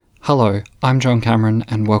Hello, I'm John Cameron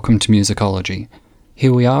and welcome to Musicology.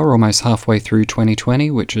 Here we are almost halfway through 2020,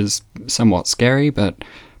 which is somewhat scary, but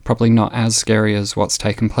probably not as scary as what's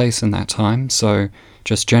taken place in that time, so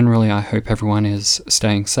just generally I hope everyone is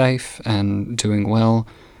staying safe and doing well.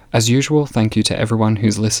 As usual, thank you to everyone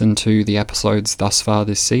who's listened to the episodes thus far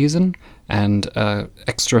this season, and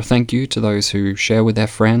extra thank you to those who share with their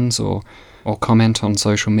friends or comment on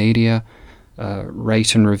social media,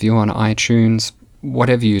 rate and review on iTunes.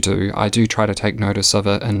 Whatever you do, I do try to take notice of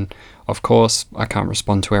it, and of course I can't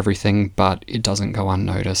respond to everything, but it doesn't go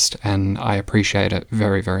unnoticed, and I appreciate it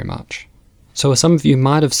very, very much. So as some of you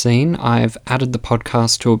might have seen, I've added the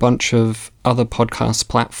podcast to a bunch of other podcast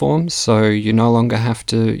platforms, so you no longer have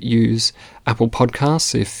to use Apple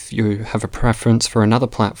Podcasts if you have a preference for another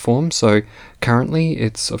platform. So currently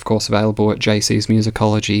it's of course available at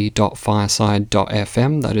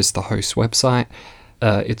jcsmusicology.fireside.fm, that is the host's website.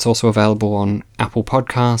 It's also available on Apple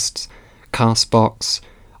Podcasts, Castbox,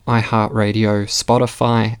 iHeartRadio,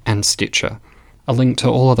 Spotify, and Stitcher. A link to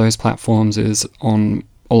all of those platforms is on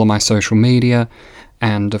all of my social media,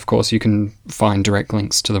 and of course you can find direct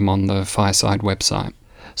links to them on the Fireside website.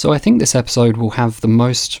 So I think this episode will have the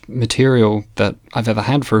most material that I've ever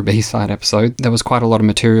had for a B-side episode. There was quite a lot of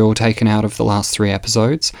material taken out of the last 3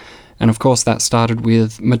 episodes, and of course that started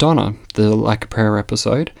with Madonna, the Like a Prayer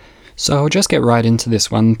episode. So I'll just get right into this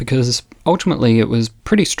one, because ultimately it was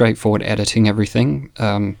pretty straightforward editing everything.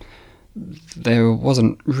 There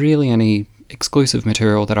wasn't really any exclusive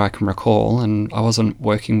material that I can recall, and I wasn't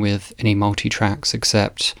working with any multi-tracks,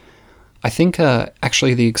 except I think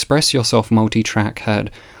actually the Express Yourself multi-track had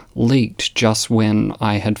leaked just when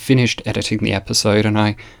I had finished editing the episode, and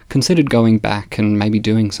I considered going back and maybe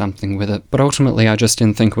doing something with it, but ultimately I just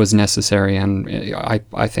didn't think it was necessary, and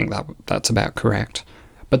I think that's about correct.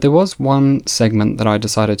 But there was one segment that I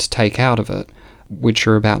decided to take out of it, which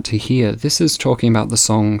you're about to hear. This is talking about the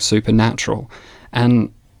song Supernatural,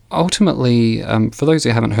 and ultimately, for those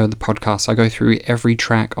who haven't heard the podcast, I go through every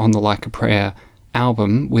track on the Like a Prayer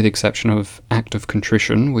album, with exception of Act of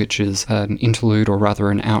Contrition, which is an interlude, or rather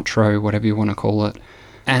an outro, whatever you want to call it.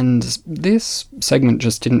 And this segment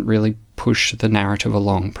just didn't really push the narrative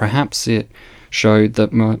along. Perhaps it showed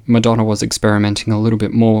that Madonna was experimenting a little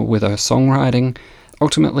bit more with her songwriting.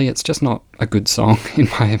 Ultimately, it's just not a good song, in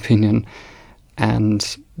my opinion,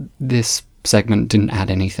 and this segment didn't add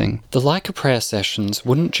anything. The Like a Prayer sessions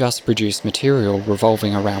wouldn't just produce material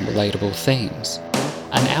revolving around relatable themes.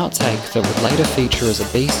 An outtake that would later feature as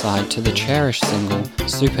a B-side to the Cherish single,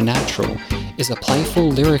 Supernatural, is a playful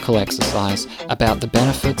lyrical exercise about the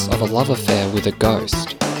benefits of a love affair with a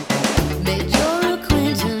ghost.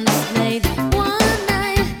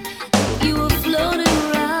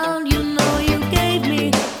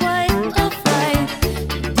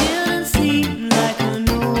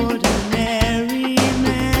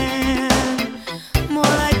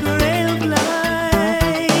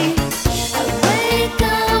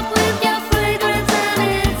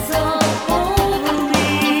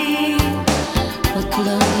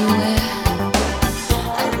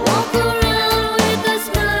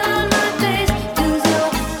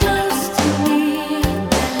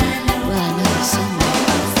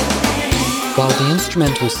 While the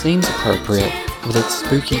instrumental seems appropriate, with its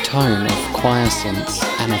spooky tone of choir synths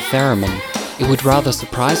and a theremin, it would rather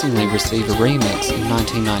surprisingly receive a remix in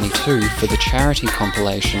 1992 for the charity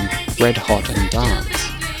compilation Red Hot and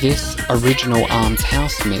Dance. This original Arms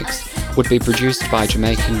House mix would be produced by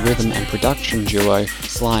Jamaican rhythm and production duo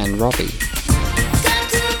Sly and Robbie.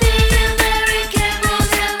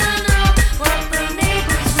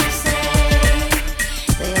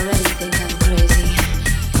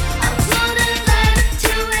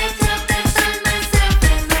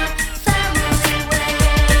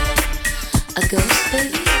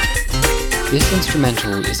 This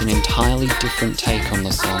instrumental is an entirely different take on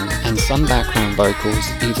the song, and some background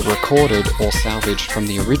vocals, either recorded or salvaged from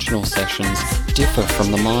the original sessions, differ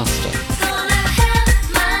from the master.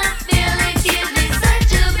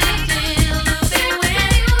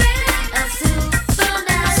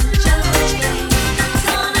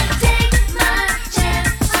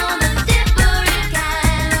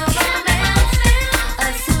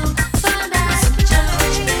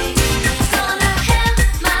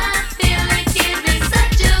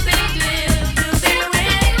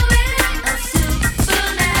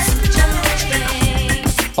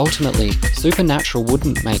 Ultimately, Supernatural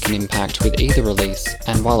wouldn't make an impact with either release,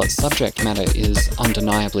 and while its subject matter is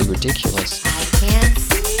undeniably ridiculous,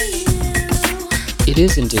 it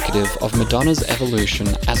is indicative of Madonna's evolution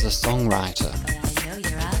as a songwriter.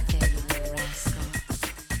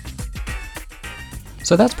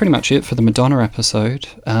 So that's pretty much it for the Madonna episode.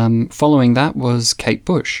 Following that was Kate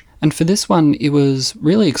Bush. And for this one, it was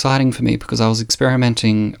really exciting for me because I was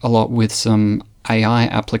experimenting a lot with some AI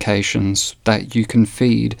applications that you can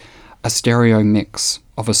feed a stereo mix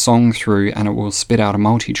of a song through and it will spit out a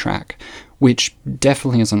multi-track, which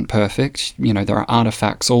definitely isn't perfect. You know, there are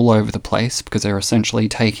artifacts all over the place because they're essentially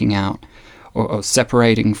taking out or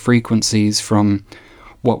separating frequencies from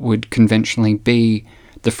what would conventionally be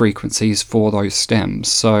the frequencies for those stems.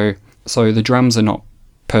 So the drums are not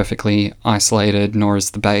perfectly isolated, nor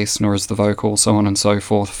is the bass, nor is the vocal, so on and so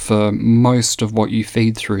forth, for most of what you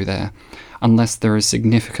feed through there, unless there are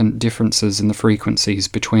significant differences in the frequencies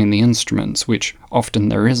between the instruments, which often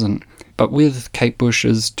there isn't. But with Kate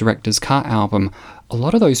Bush's Director's Cut album, a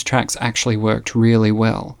lot of those tracks actually worked really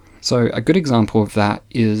well. So a good example of that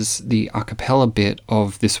is the a cappella bit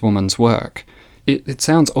of this woman's work. It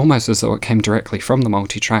sounds almost as though it came directly from the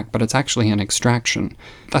multi-track, but it's actually an extraction.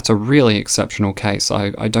 That's a really exceptional case.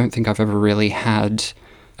 I don't think I've ever really had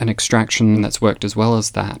an extraction that's worked as well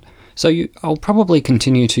as that. So I'll probably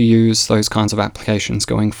continue to use those kinds of applications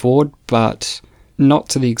going forward, but not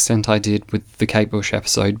to the extent I did with the Kate Bush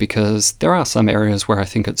episode, because there are some areas where I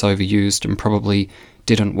think it's overused and probably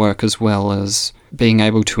didn't work as well as being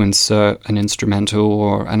able to insert an instrumental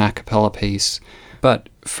or an a cappella piece. But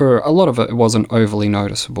for a lot of it, it wasn't overly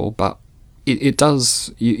noticeable, but it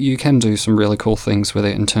does, you can do some really cool things with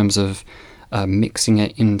it in terms of mixing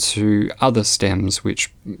it into other stems,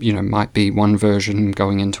 which, you know, might be one version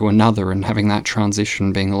going into another and having that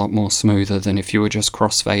transition being a lot more smoother than if you were just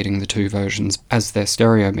crossfading the two versions as their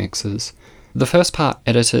stereo mixes. The first part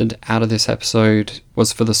edited out of this episode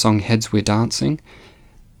was for the song Heads We're Dancing,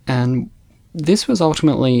 and this was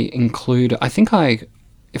ultimately included,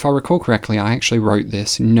 if I recall correctly, I actually wrote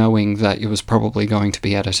this knowing that it was probably going to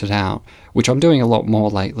be edited out, which I'm doing a lot more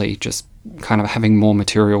lately, just kind of having more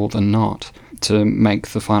material than not to make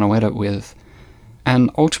the final edit with. And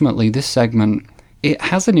ultimately, this segment, it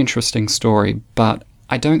has an interesting story, but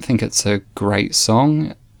I don't think it's a great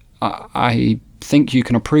song. I think you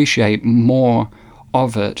can appreciate more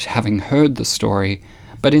of it having heard the story,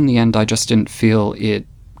 but in the end, I just didn't feel it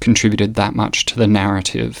contributed that much to the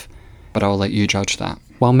narrative, but I'll let you judge that.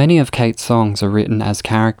 While many of Kate's songs are written as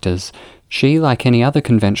characters, she, like any other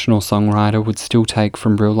conventional songwriter, would still take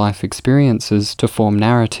from real-life experiences to form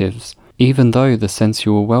narratives. Even though the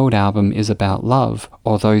Sensual World album is about love,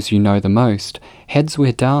 or those you know the most, Heads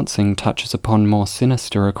We're Dancing touches upon more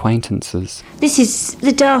sinister acquaintances. This is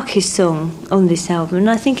the darkest song on this album, and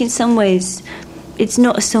I think in some ways it's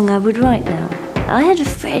not a song I would write now. I had a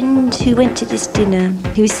friend who went to this dinner.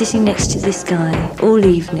 He was sitting next to this guy all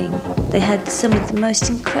evening. They had some of the most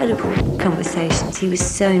incredible conversations. He was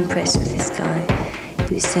so impressed with this guy.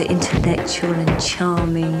 He was so intellectual and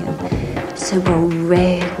charming and so well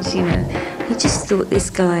read, you know. He just thought this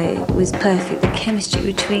guy was perfect. The chemistry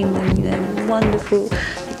between them, you know, wonderful.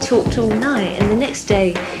 They talked all night, and the next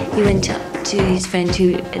day he went up to his friend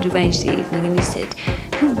who had arranged the evening and he said,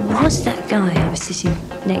 "Who was that guy I was sitting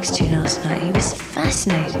next to last night? He was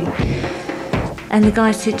fascinating." And the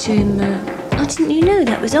guy said to him, "Oh, didn't you know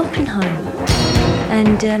that was Oppenheimer?"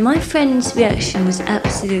 And my friend's reaction was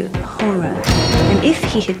absolute horror. And if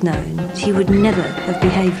he had known, he would never have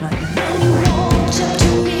behaved like that. You walked up to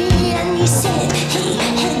me and you said, "Hey,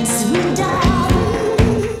 heads we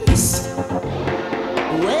dance."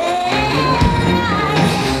 Well, I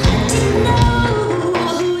didn't know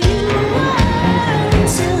who you were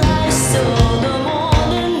until I saw the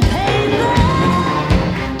morning paper.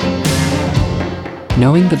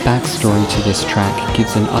 Knowing the backstory to this track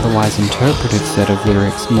gives an otherwise interpretive set of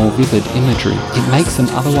lyrics more vivid imagery. It makes an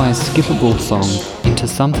otherwise skippable song into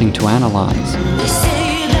something to analyse. They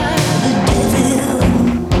say that the devil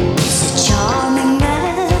is a charming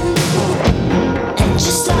man, and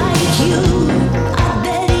just like you, I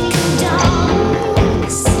bet he can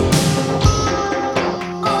dance.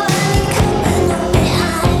 Oh, and he coming up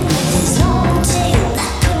behind with his long tail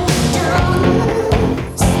that goes down.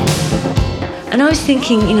 And I was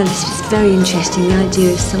thinking, you know, this was very interesting, the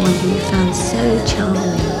idea of someone who you found so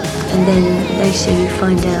charming, and then later you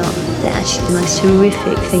find out they're actually the most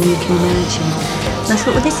horrific thing you can imagine. And I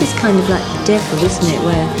thought, well, this is kind of like the devil, isn't it?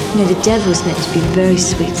 Where, you know, the devil's meant to be very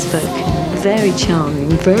sweet-spoken, very charming,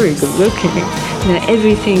 very good-looking. You know,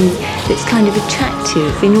 everything that's kind of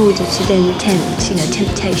attractive in order to then tempt. You know,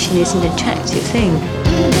 temptation is an attractive thing.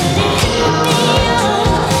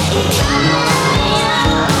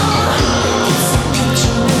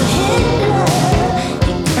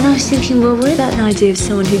 And I was thinking, well, what about an idea of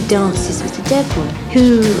someone who dances with the devil?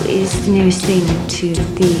 Who is the nearest thing to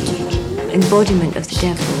the embodiment of the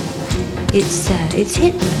devil? It's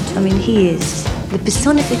Hitler. I mean, he is the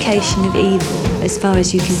personification of evil as far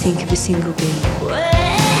as you can think of a single being.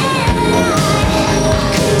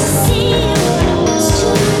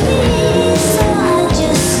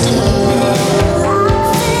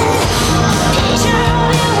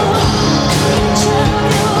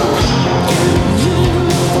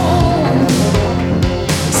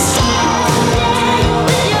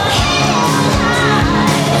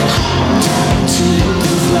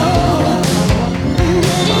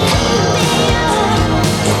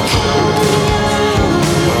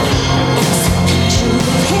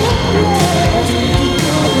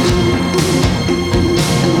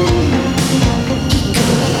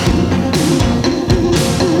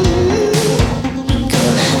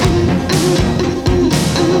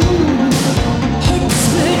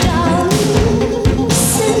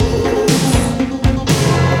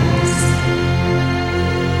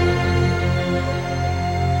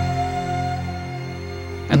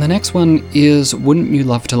 And the next one is Wouldn't You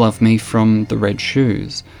Love to Love Me from The Red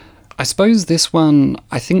Shoes. I suppose this one,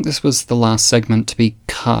 I think this was the last segment to be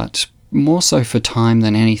cut, more so for time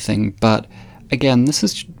than anything, but again, this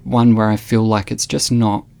is one where I feel like it's just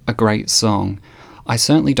not a great song. I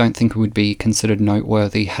certainly don't think it would be considered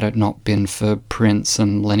noteworthy had it not been for Prince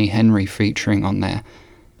and Lenny Henry featuring on there.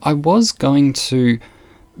 I was going to,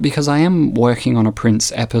 because I am working on a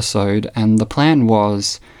Prince episode, and the plan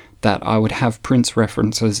was that I would have Prince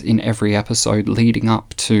references in every episode leading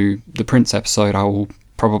up to the Prince episode I will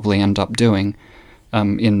probably end up doing.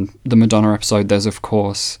 In the Madonna episode, there's of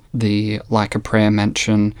course the Like a Prayer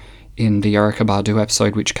mention. In the Erykah Badu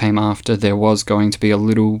episode, which came after, there was going to be a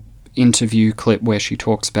little interview clip where she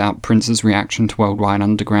talks about Prince's reaction to Worldwide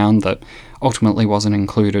Underground that ultimately wasn't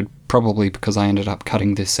included, probably because I ended up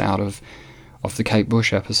cutting this out of the Kate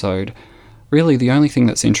Bush episode. Really, the only thing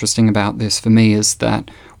that's interesting about this for me is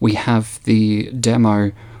that we have the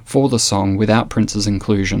demo for the song without Prince's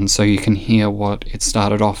inclusion, so you can hear what it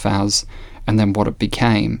started off as and then what it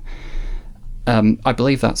became. I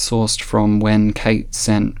believe that's sourced from when Kate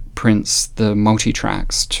sent Prince the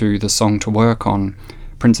multi-tracks to the song to work on.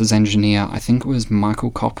 Prince's engineer, I think it was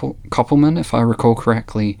Michael Koppelman, if I recall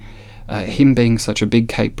correctly, him being such a big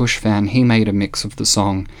Kate Bush fan, he made a mix of the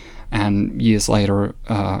song, and years later,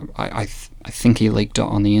 I think he leaked it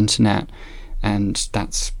on the internet, and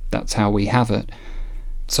that's how we have it.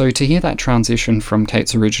 So to hear that transition from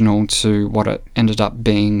Kate's original to what it ended up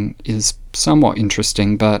being is somewhat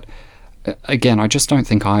interesting, but again, I just don't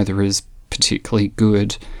think either is particularly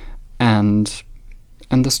good, and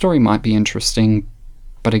the story might be interesting,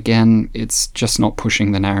 but again, it's just not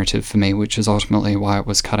pushing the narrative for me, which is ultimately why it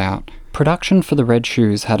was cut out. Production for The Red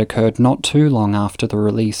Shoes had occurred not too long after the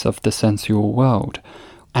release of The Sensual World,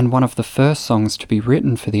 and one of the first songs to be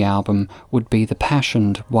written for the album would be the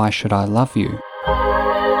passioned Why Should I Love You?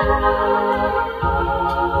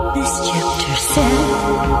 This chapter said,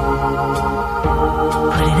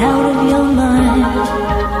 put it out of your mind.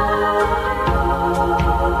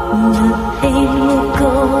 The pain will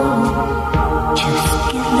go,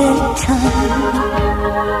 just give it time.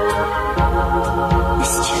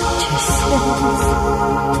 This chapter says,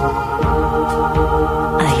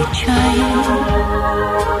 are you trying?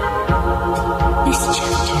 This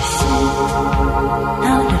chapter says,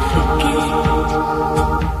 how to forget.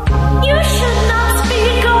 You should not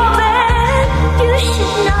speak of it. You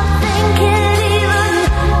should not think it even,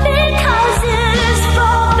 because it is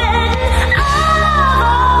forbidden. Out of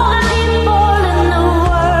all the people in the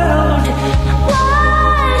world,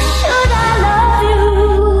 why should I love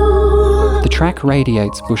you? The track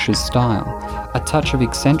radiates Bush's style, a touch of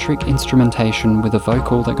eccentric instrumentation with a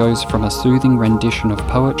vocal that goes from a soothing rendition of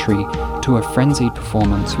poetry to a frenzied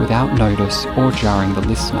performance without notice or jarring the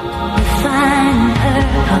listener. Find her,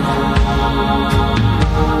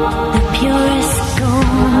 the purest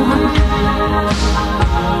gold,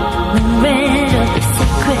 the red of the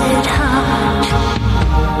sacred heart,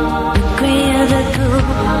 the grey of the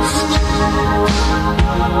ghost,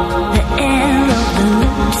 the air of the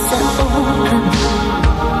lips are open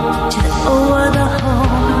to the O of the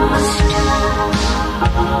host,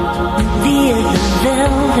 the V of the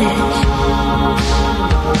velvet,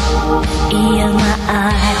 the E of my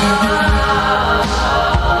eye,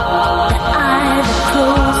 the eye that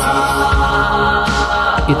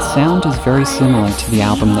closes. Its sound is very similar to the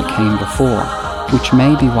album that came before, which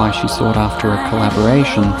may be why she sought after a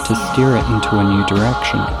collaboration to steer it into a new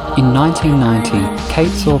direction. In 1990,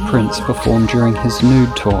 Kate saw Prince perform during his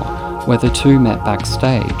Nude tour, where the two met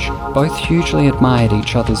backstage. Both hugely admired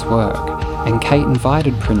each other's work, and Kate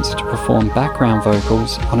invited Prince to perform background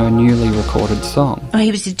vocals on her newly recorded song. Oh, he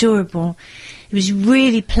was adorable. He was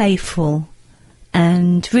really playful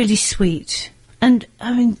and really sweet. And,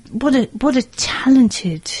 I mean, what a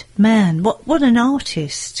talented man. What an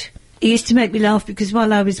artist. He used to make me laugh because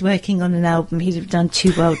while I was working on an album, he'd have done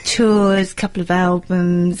 2 world tours, a couple of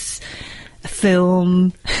albums, a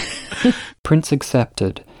film. Prince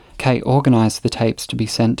accepted. Kate organised the tapes to be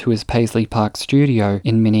sent to his Paisley Park studio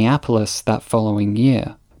in Minneapolis that following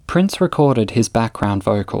year. Prince recorded his background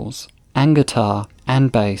vocals, and guitar,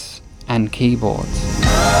 and bass, and keyboards.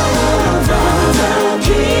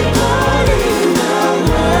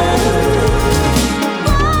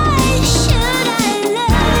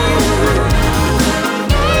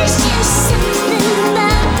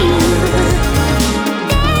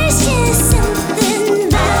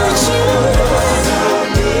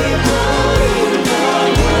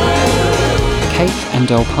 Kate and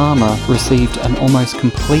Del Palma received an almost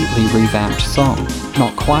completely revamped song,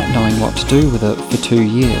 not quite knowing what to do with it for 2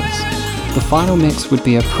 years. The final mix would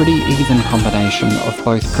be a pretty even combination of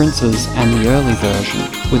both Prince's and the early version,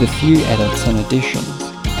 with a few edits and additions,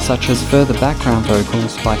 such as further background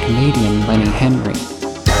vocals by comedian Lenny Henry.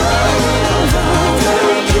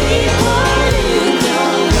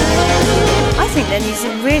 I think Lenny's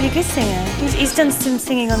a really good singer. He's done some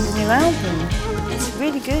singing on the new album. It's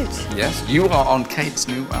really good. Yes, you are on Kate's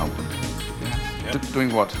new album. Yeah.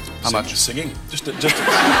 Doing what? How much? Singing. Just It's a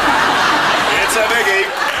biggie.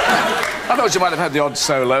 I thought you might have had the odd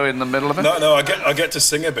solo in the middle of it. No, I get to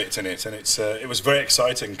sing a bit in it, and it was very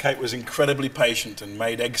exciting. Kate was incredibly patient and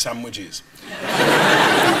made egg sandwiches.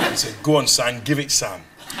 And said, "Go on, Sam, give it Sam."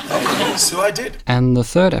 So I did. And the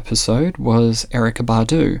third episode was Erykah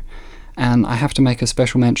Badu. And I have to make a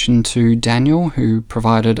special mention to Daniel, who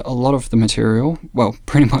provided a lot of the material, well,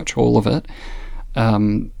 pretty much all of it,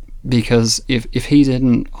 because if he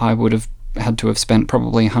didn't, I would have had to have spent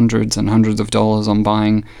probably hundreds and hundreds of dollars on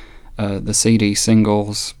buying the CD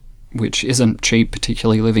singles, which isn't cheap,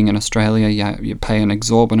 particularly living in Australia. You pay an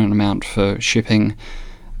exorbitant amount for shipping.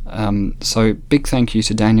 So big thank you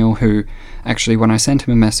to Daniel, who actually, when I sent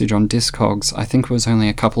him a message on Discogs, I think it was only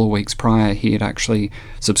a couple of weeks prior, he had actually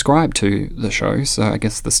subscribed to the show, so I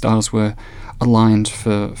guess the stars were aligned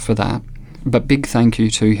for that. But big thank you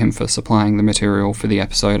to him for supplying the material for the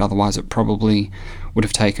episode, otherwise it probably would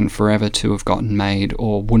have taken forever to have gotten made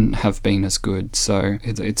or wouldn't have been as good, so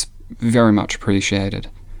it's very much appreciated.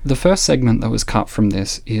 The first segment that was cut from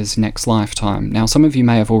this is Next Lifetime. Now, some of you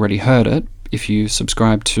may have already heard it. If you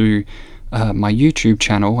subscribe to my YouTube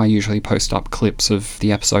channel, I usually post up clips of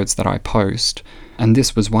the episodes that I post, and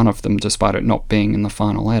this was one of them, despite it not being in the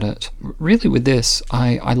final edit. Really, with this,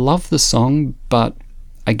 I love the song, but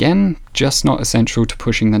again, just not essential to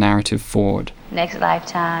pushing the narrative forward. Next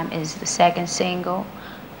Lifetime is the second single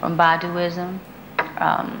from Baduism.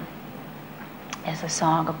 It's a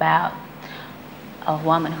song about a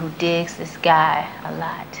woman who digs this guy a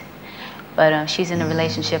lot. But she's in a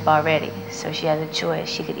relationship already, so she has a choice.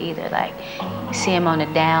 She could either see him on the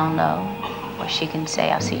down low, or she can say,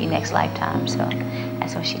 "I'll see you next lifetime." So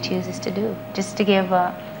that's what she chooses to do, just to give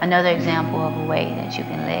another example of a way that you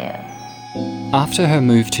can live. After her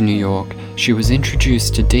move to New York, she was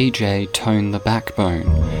introduced to DJ Tone the Backbone,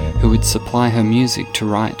 who would supply her music to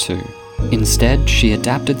write to. Instead, she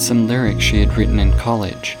adapted some lyrics she had written in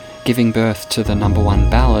college, giving birth to the #1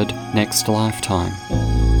 ballad, Next Lifetime.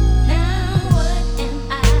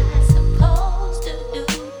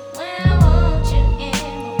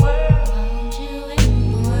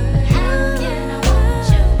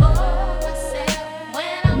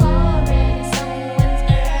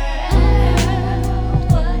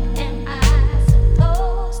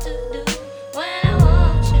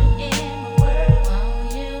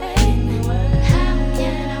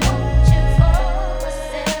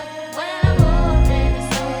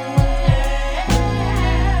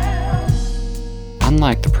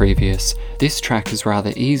 Unlike the previous, this track is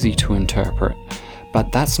rather easy to interpret,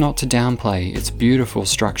 but that's not to downplay its beautiful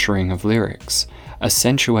structuring of lyrics,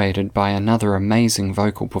 accentuated by another amazing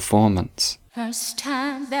vocal performance. First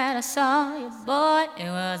time that I saw you, boy, it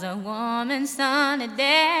was a warm and sunny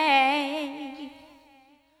day.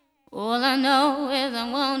 All I know is I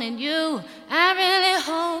wanted you. I really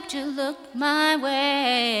hoped you looked my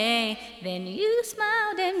way. Then you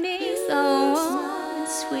smiled at me so warm and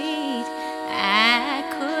sweet, I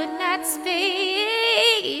could not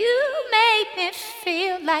speak. You made me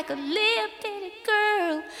feel like a little bitty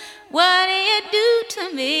girl. What did you do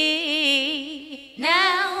to me?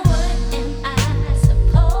 Now what am I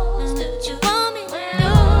supposed to do? Want me when I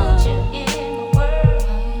want you in the world?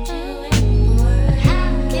 Want you in the world? How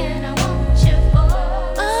can I want you for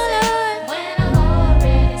myself when I'm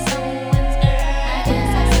already someone's girl? I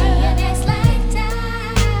guess I see you next lifetime.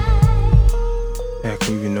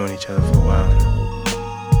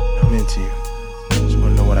 meant to you. Just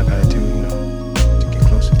want to know what I gotta do, to get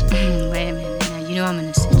closer to you. Wait a minute. Now, you know I'm in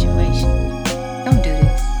a situation. Don't do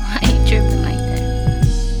this. Why are you tripping like that?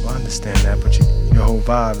 Well, I understand that, but your whole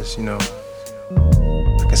vibe is,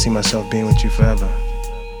 I can see myself being with you forever.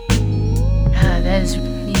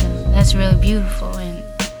 That's really beautiful, and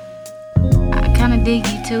I kind of dig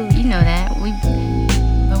you too. You know that.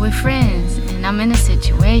 But we're friends, and I'm in a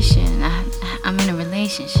situation. I'm in a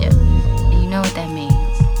relationship, and you know what that means.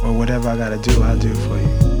 Well, whatever I gotta do, I'll do for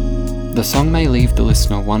you. The song may leave the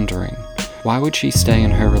listener wondering, why would she stay in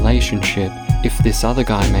her relationship if this other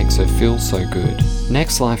guy makes her feel so good?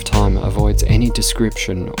 Next Lifetime avoids any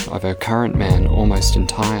description of her current man almost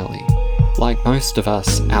entirely. Like most of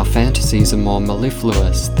us, our fantasies are more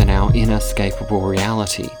mellifluous than our inescapable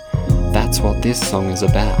reality. That's what this song is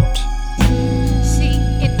about. See,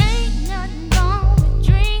 it ain't nothing wrong with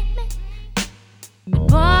dreaming, but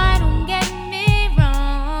boy, don't get me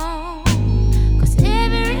wrong. 'Cause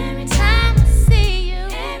every time I see you,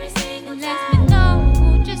 it lets me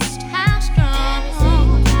know just how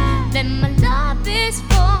strong that my love is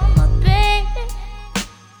for my baby,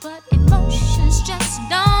 but emotions just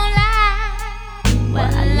don't lie.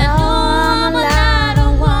 Well, I know I'm a lot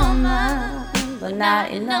of woman, but not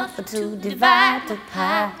enough to divide the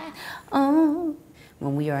pie.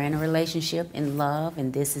 When we are in a relationship, in love,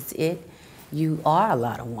 and this is it, you are a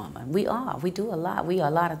lot of woman. We are. We do a lot. We are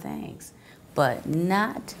a lot of things, but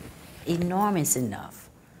not enormous enough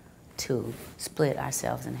to split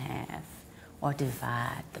ourselves in half or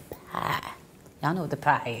divide the pie. Y'all know what the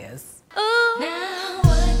pie is. Now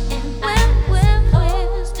what am I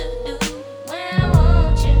supposed to do when I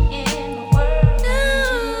want you in my world?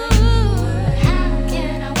 How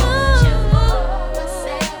can I want you for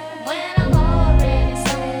myself when I'm already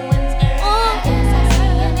someone's girl? I guess I'll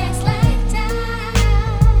see you next lifetime.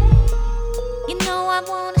 You know I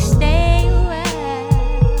wanna stay around.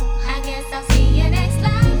 I guess I'll see you next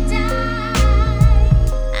lifetime.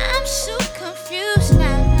 I'm so confused now.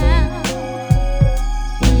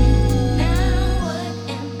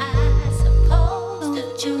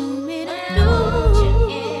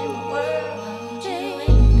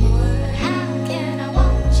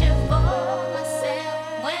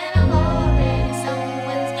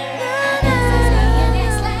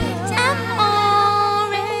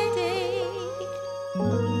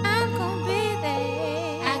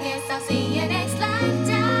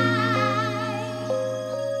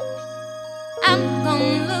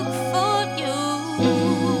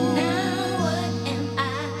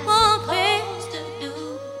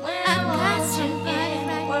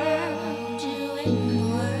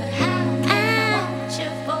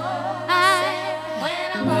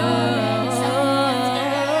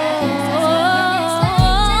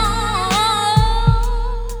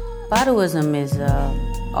 Baduism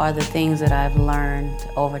are the things that I've learned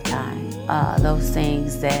over time. Those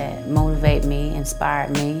things that motivate me,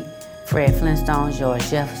 inspired me. Fred Flintstone, George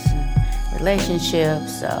Jefferson,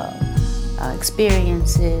 relationships,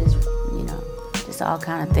 experiences, just all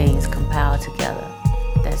kind of things compiled together.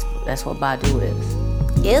 That's what Badu is.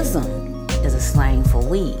 Ism is a slang for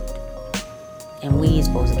weed, and weed is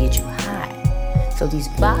supposed to get you high. So these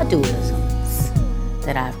Baduisms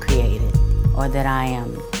that I've created, or that I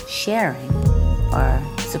am sharing, are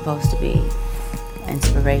supposed to be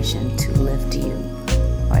inspiration to lift you,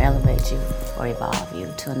 or elevate you, or evolve you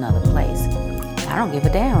to another place. I don't give a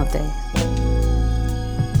damn if they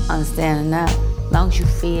understand or not, as long as you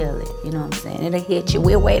feel it, you know what I'm saying? It'll hit you,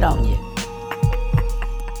 we'll wait on you.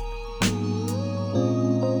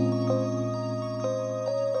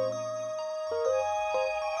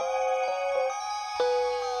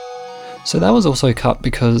 So that was also cut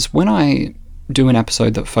because when I do an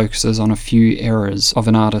episode that focuses on a few eras of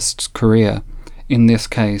an artist's career, in this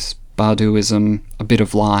case, Baduism, A Bit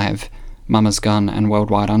of Live, Mama's Gun and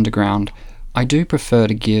Worldwide Underground, I do prefer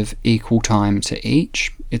to give equal time to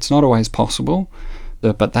each. It's not always possible,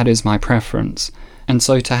 but that is my preference. And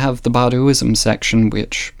so to have the Baduism section,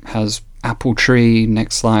 which has Apple Tree,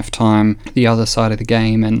 Next Lifetime, The Other Side of the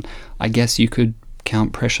Game, and I guess you could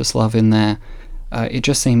count Precious Love in there, it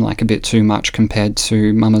just seemed like a bit too much compared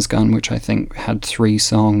to Mama's Gun, which I think had 3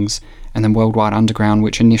 songs, and then Worldwide Underground,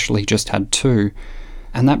 which initially just had 2.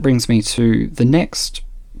 And that brings me to the next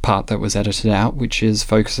part that was edited out, which is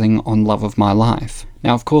focusing on Love of My Life.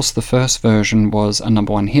 Now, of course, the first version was a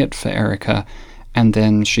 #1 hit for Erykah, and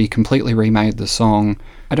then she completely remade the song.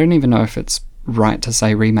 I don't even know if it's right to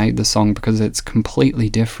say remade the song because it's completely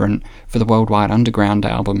different for the Worldwide Underground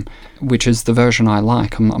album, which is the version I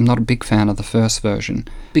like. I'm not a big fan of the first version.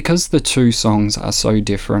 Because the 2 songs are so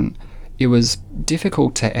different, it was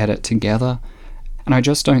difficult to edit together, and I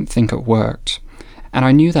just don't think it worked. And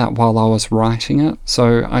I knew that while I was writing it,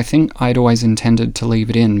 so I think I'd always intended to leave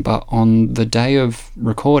it in, but on the day of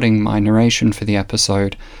recording my narration for the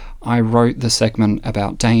episode, I wrote the segment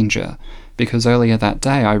about Danger, because earlier that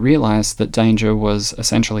day I realised that Danger was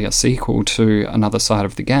essentially a sequel to Another Side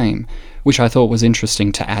of the Game, which I thought was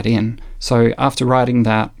interesting to add in. So after writing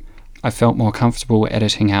that, I felt more comfortable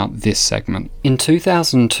editing out this segment. In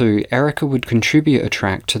 2002, Erykah would contribute a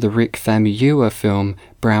track to the Rick Famuyiwa film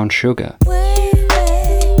Brown Sugar.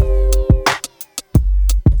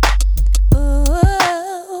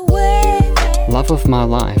 Love of My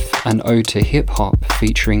Life, an ode to hip-hop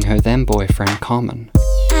featuring her then-boyfriend Common.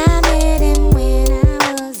 I met him when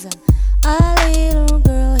I was a little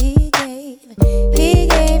girl. He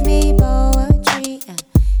gave me poetry.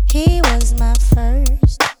 He was my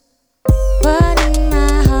first. But in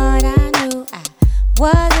my heart I knew I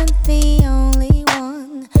wasn't the only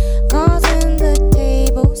one. 'Cause when the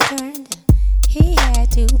tables turned, he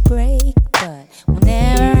had to break. But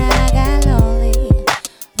whenever I got lonely,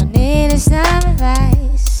 I needed some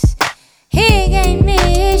advice. He gave me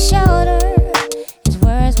his shoulder. His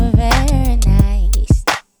words were very nice.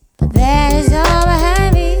 But that is all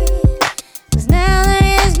behind me. 'Cause now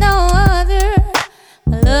there is no other.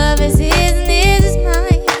 My love is his and his is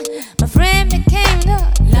mine. My friend became the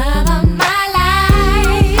love of my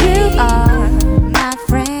life. You are my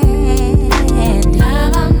friend,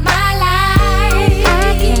 love of my life.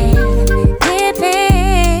 I can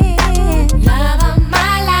depend, love of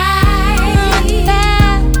my life.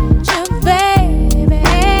 Without you, baby,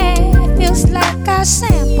 it feels like I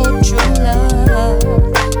sampled true love.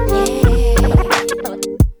 Yeah.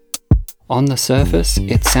 On the surface,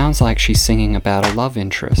 it sounds like she's singing about a love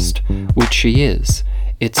interest, which she is.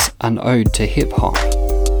 It's an ode to hip-hop.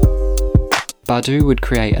 Badu would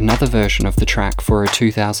create another version of the track for a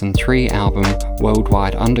 2003 album,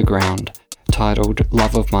 Worldwide Underground, titled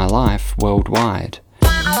Love of My Life Worldwide.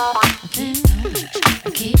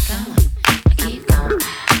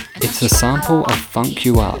 It's a sample of Funk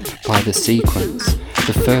You Up by The Sequence,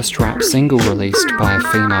 the first rap single released by a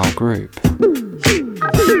female group.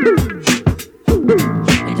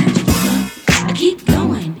 I keep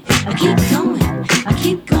going, I keep going, I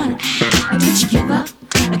keep going. I don't give up,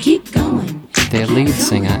 I keep going. Their lead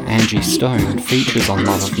singer, Angie Stone, features on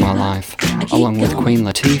Love of My Life, along with Queen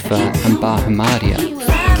Latifah and Bahamadia.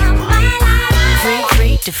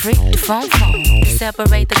 Freak to phone.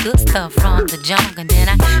 Separate the good stuff from the junk, and then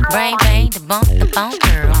I bang to bump the phone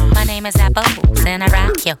girl. My name is Apples, and I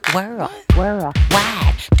rock your world.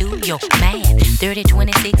 Wide, do your math. 30,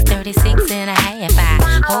 26, 36 and a half.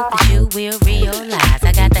 I hope that you will realize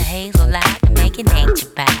I got the hazel light to make it nature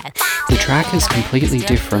bad. The track is completely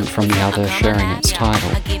different from the other sharing its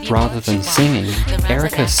title. Rather than singing,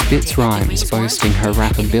 Erykah spits rhymes boasting her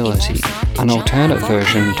rap ability. An alternate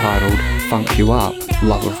version titled Funk You Up,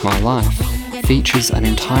 Love of My Life, features an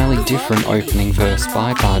entirely different opening verse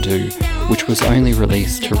by Badu, which was only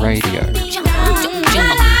released to radio.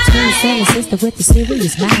 27 sister with the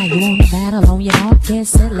serious mind. You wanna battle on your own,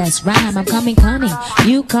 guess it, let's rhyme. I'm coming,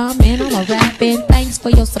 you come in, I'm a rapping. Thanks for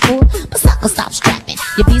your support, but sucker, stop strapping.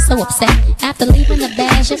 You be so upset after leaving the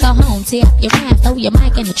bash. You go home, tear up your rhyme, throw your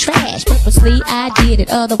mic in the trash. Purposely I did it,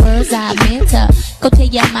 other words I meant to. Go tell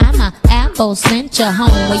your mama, Apple sent you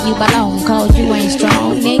home where you belong. 'Cause you ain't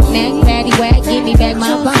strong, knick-knack, paddywhack, give me back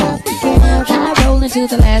my bone. I roll into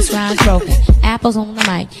the last rhyme's broken. Apples on the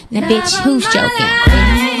mic, now bitch, who's joking?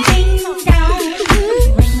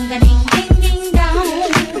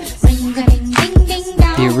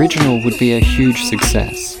 The original would be a huge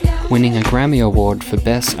success, winning a Grammy Award for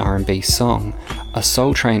Best R&B Song, a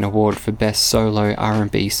Soul Train Award for Best Solo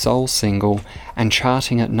R&B Soul Single, and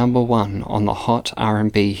charting at #1 on the Hot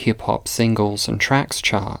R&B Hip Hop Singles and Tracks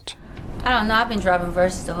chart. I don't know, I've been dropping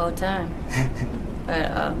verses the whole time.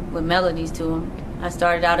 But with melodies to them. I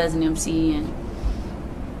started out as an MC, and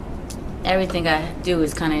everything I do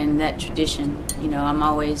is kind of in that tradition. You know, I'm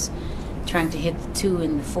always trying to hit the 2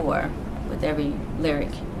 and the 4 with every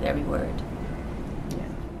lyric, with every word.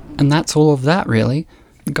 And that's all of that, really.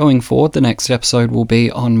 Going forward, the next episode will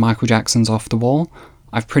be on Michael Jackson's Off the Wall.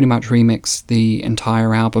 I've pretty much remixed the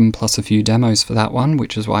entire album plus a few demos for that one,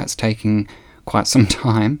 which is why it's taking quite some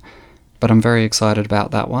time, but I'm very excited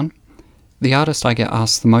about that one. The artist I get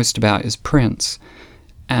asked the most about is Prince,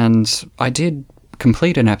 and I did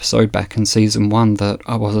complete an episode back in season 1 that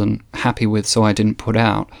I wasn't happy with, so I didn't put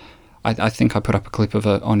out. I think I put up a clip of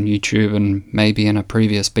it on YouTube and maybe in a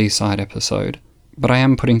previous B-side episode. But I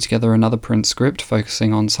am putting together another Prince script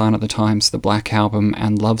focusing on Sign of the Times, The Black Album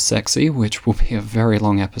and Love Sexy, which will be a very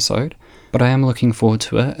long episode. But I am looking forward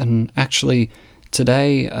to it, and actually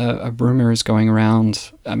Today, a rumour is going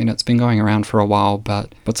around, I mean, it's been going around for a while,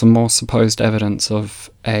 but some more supposed evidence of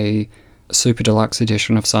a Super Deluxe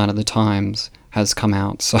edition of Sign of the Times has come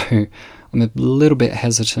out, so I'm a little bit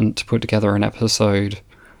hesitant to put together an episode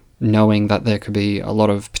knowing that there could be a lot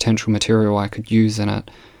of potential material I could use in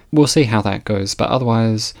it. We'll see how that goes, but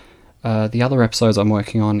otherwise, the other episodes I'm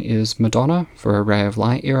working on is Madonna for a Ray of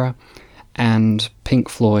Light era, and Pink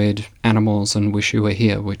Floyd, Animals, and Wish You Were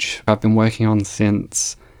Here, which I've been working on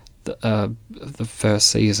since the first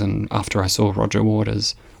season after I saw Roger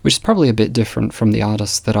Waters, which is probably a bit different from the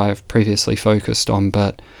artists that I've previously focused on,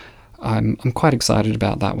 but I'm quite excited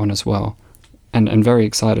about that one as well, and very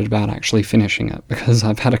excited about actually finishing it, because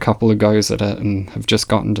I've had a couple of goes at it and have just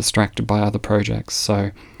gotten distracted by other projects.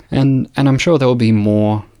 So, and I'm sure there will be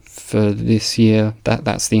more for this year.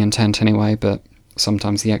 That's the intent anyway, but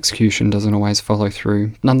sometimes the execution doesn't always follow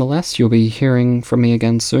through. Nonetheless, you'll be hearing from me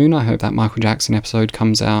again soon. I hope that Michael Jackson episode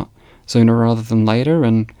comes out sooner rather than later,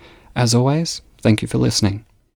 and as always, thank you for listening.